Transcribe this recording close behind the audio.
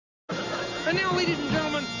And now, ladies and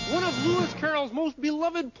gentlemen, one of Lewis Carroll's most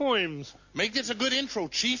beloved poems. Make this a good intro,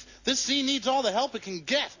 Chief. This scene needs all the help it can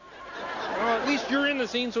get. At least you're in the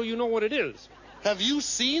scene, so you know what it is. Have you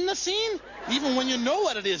seen the scene? Even when you know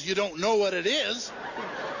what it is, you don't know what it is.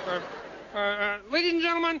 Ladies and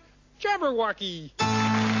gentlemen, Jabberwocky.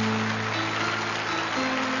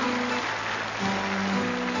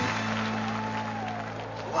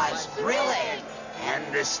 Was brilliant,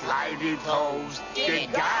 and the slidey toes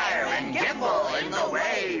did gyre and gimble in the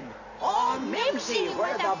wave. All mimsy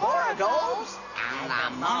were the borogoves, and the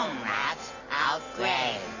mome rats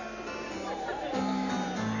outgrave.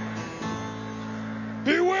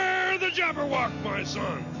 Beware the Jabberwock, my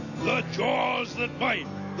son, the jaws that bite,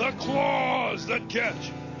 the claws that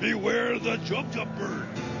catch. Beware the jub-jub bird,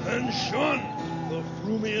 and shun the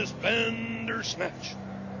frumiest bandersnatch.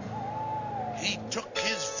 He took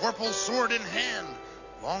his vorpal sword in hand.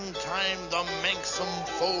 Long time the manxome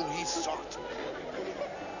foe he sought.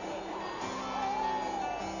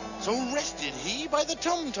 So rested he by the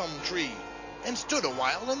tum-tum tree, and stood a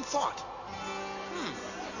while and thought.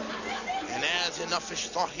 And as in uffish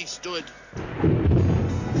thought he stood,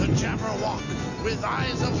 the Jabberwock, with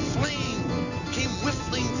eyes of flame, came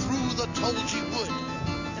whiffling through the tulgey wood,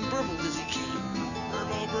 and burbled as he came.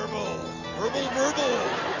 Burble, burble, burble, burble.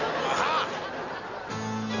 Aha!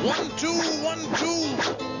 1, 2, 1, 2,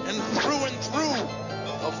 and through,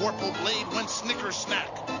 the vorpal blade went snicker-snack.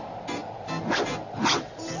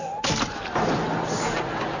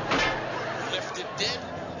 Left it dead,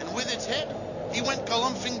 and with its head, he went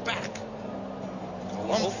galumphing back.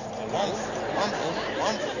 Galumph, galumph, galumph,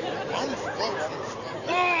 galumph, galumph, galumph.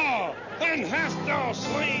 Ah, and hast thou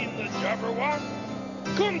slain the Jabberwock?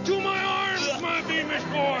 Come to my arms, my beamish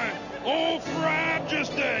boy. Oh, for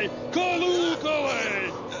abjeste,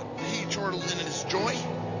 Callooh-Callay. He chortled in his joy.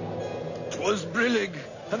 'Twas brillig,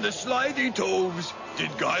 and the slidey toves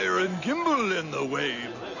did gyre and gimble in the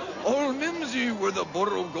wave. All mimsy were the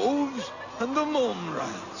borogoves, and the mome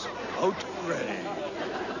rats outgrave.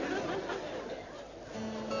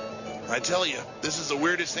 I tell you, this is the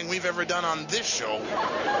weirdest thing we've ever done on this show.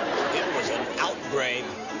 It was an outgrave.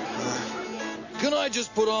 Can I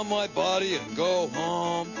just put on my body and go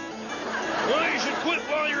home? Well, you should quit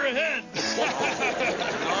while you're ahead.